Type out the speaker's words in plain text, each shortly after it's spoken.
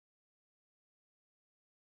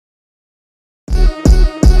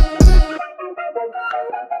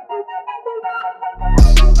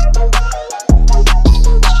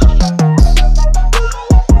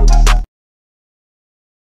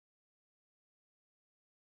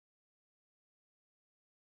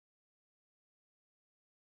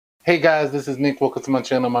Hey guys, this is Nick. Welcome to my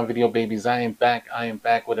channel, my video babies. I am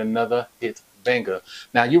back with another hit banger.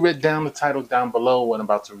 Now you read down the title down below what I'm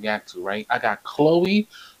about to react to, right? I got Chloe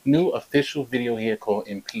new official video here called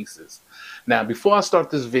In Pieces. Now before I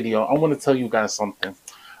start this video, I want to tell you guys something.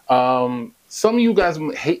 Some of you guys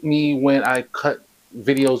hate me when I cut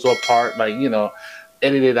videos apart, like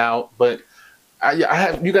edit it out, but I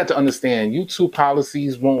have you got to understand YouTube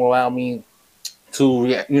policies won't allow me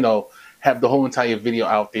to have the whole entire video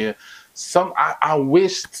out there. I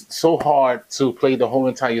wished so hard to play the whole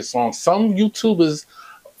entire song. Some YouTubers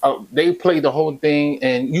they play the whole thing,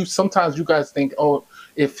 and sometimes you guys think, oh,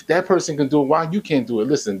 if that person can do it, why you can't do it?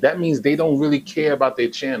 Listen, that means they don't really care about their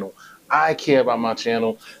channel. I care about my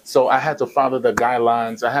channel, so I had to follow the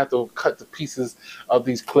guidelines. I had to cut the pieces of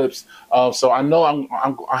these clips. So I know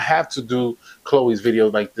I have to do Chloe's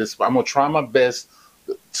video like this, but I'm gonna try my best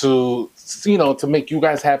to to make you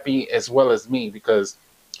guys happy as well as me, because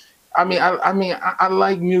I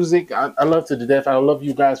like music. I love to the death. I love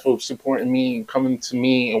you guys for supporting me and coming to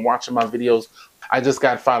me and watching my videos. I just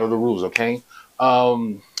got to follow the rules, okay?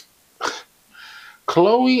 um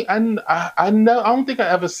Chloe, I don't think I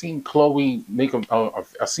ever seen Chloe make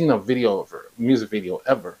I've seen a video of her music video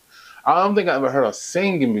ever. I don't think I ever heard her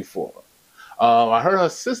singing before. I heard her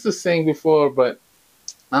sister sing before, but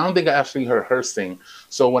I don't think I actually heard her sing.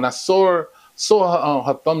 So when I saw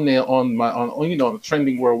her thumbnail on my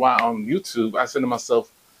trending worldwide on YouTube, I said to myself,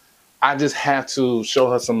 I just have to show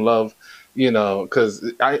her some love, because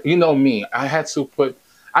me, I had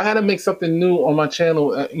to make something new on my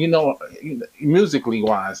channel, musically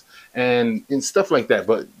wise and stuff like that.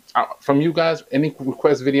 But from you guys, any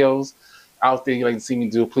request videos out there you like to see me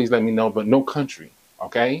do, please let me know. But no country.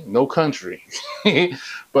 Okay, no country.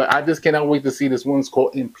 But I just cannot wait to see this one's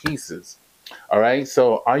called In Pieces. All right,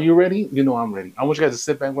 so are you ready? You know I'm ready. I want you guys to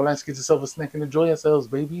sit back, relax, get yourself a snack, and enjoy yourselves,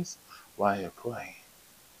 babies, while you play.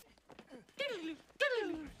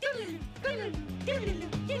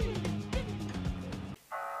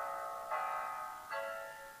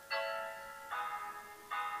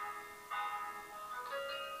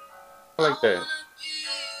 I like that.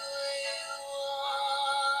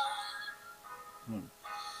 Hmm.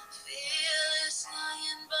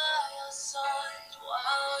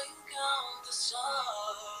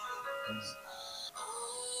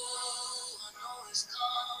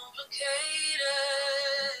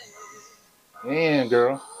 Man,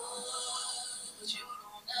 girl.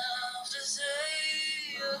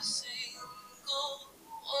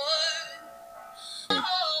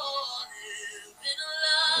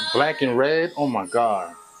 Black and red. Oh my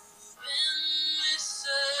God.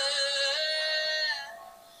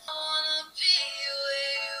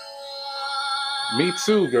 Me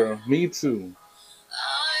too, girl. Me too.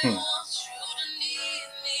 Hmm.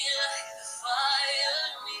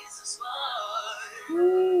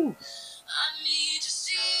 Woo.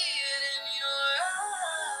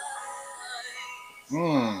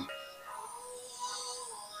 Mm.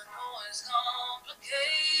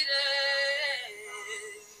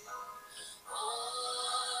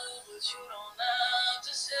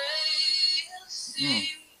 Mm.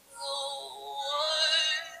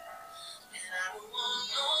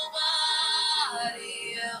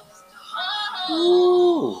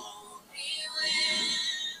 Ooh.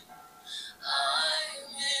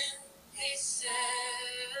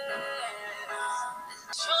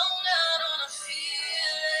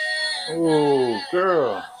 Oh,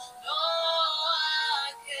 girl.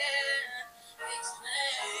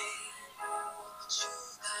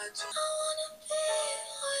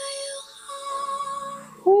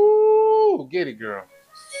 Ooh, get it, girl.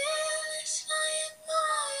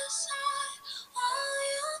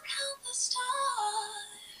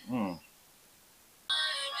 Mm.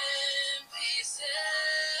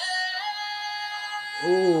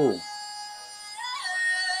 Ooh.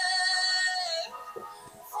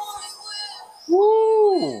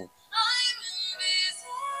 Woo.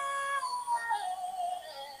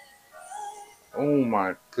 Oh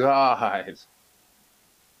my God.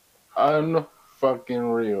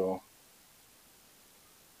 Unfucking real.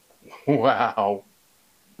 Wow.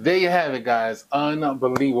 There you have it, guys.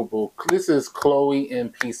 Unbelievable. This is Chloe In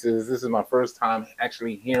Pieces. This is my first time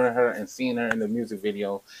actually hearing her and seeing her in the music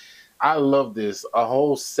video. I love this. A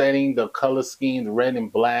whole setting, the color scheme, the red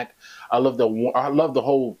and black. I love the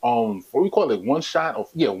whole what we call it, one shot of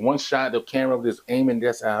one shot. The camera just aiming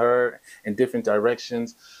this at her in different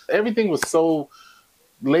directions. Everything was so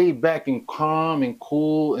laid back and calm and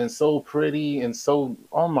cool and so pretty and so,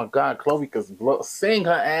 oh my God, Chloe could sing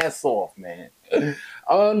her ass off, man.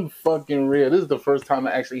 Unfucking real. This is the first time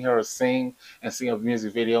I actually heard her sing and sing a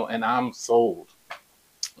music video, and I'm sold.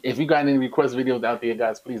 If you got any request videos out there,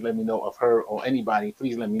 guys, please let me know of her or anybody.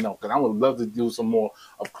 Please let me know because I would love to do some more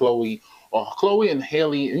of Chloe or Chloe and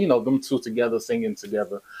Haley. You know, them two together singing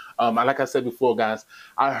together. Like I said before, guys,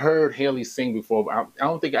 I heard Haley sing before, but I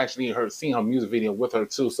don't think I actually seen her music video with her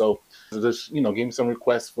too. So just give me some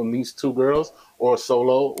requests from these two girls or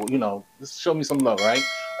solo. Or, just show me some love, right?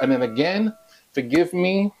 And then again, forgive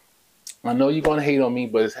me. I know you're gonna hate on me,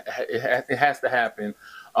 but it has to happen.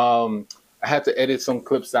 I had to edit some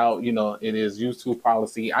clips out. It is YouTube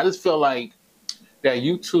policy. I just feel like that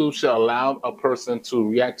YouTube should allow a person to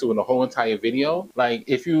react to in the whole entire video. Like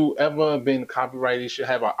if you ever been copyrighted, you should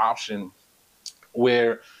have an option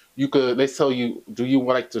where you could, let's tell you, do you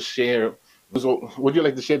like to share, would you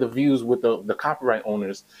like to share the views with the copyright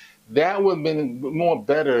owners? That would have been more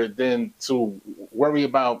better than to worry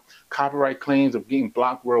about copyright claims of getting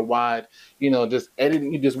blocked worldwide. Just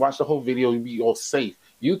editing, you just watch the whole video, you'll be all safe.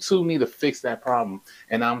 YouTube need to fix that problem.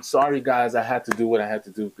 And I'm sorry, guys, I had to do what I had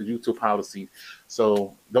to do for YouTube policy.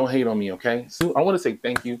 So don't hate on me, okay? So I want to say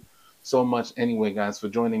thank you so much anyway, guys, for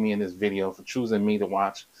joining me in this video, for choosing me to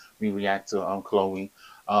watch me react to Chloe.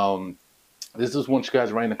 This is what you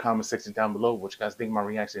guys write in the comment section down below. What you guys think of my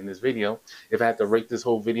reaction in this video. If I had to rate this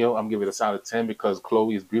whole video, I'm giving it a solid 10 because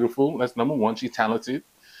Chloe is beautiful. That's number one. She's talented.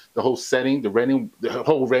 The whole setting, the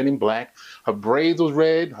whole red and black. Her braids was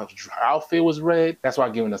red. Her outfit was red. That's why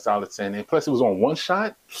I'm giving it a solid 10. And plus, it was on one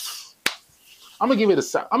shot. I'm gonna give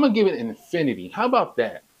it an infinity. How about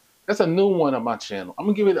that? That's a new one on my channel. I'm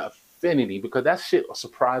gonna give it an infinity because that shit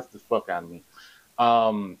surprised the fuck out of me.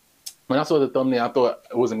 When I saw the thumbnail, I thought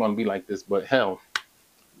it wasn't going to be like this, but hell,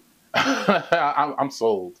 I'm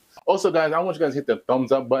sold. Also, guys, I want you guys to hit the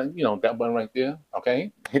thumbs up button, that button right there,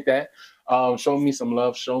 okay? Hit that. Show me some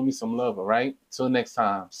love. Show me some love, all right? Till next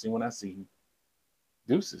time. See you when I see you.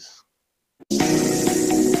 Deuces.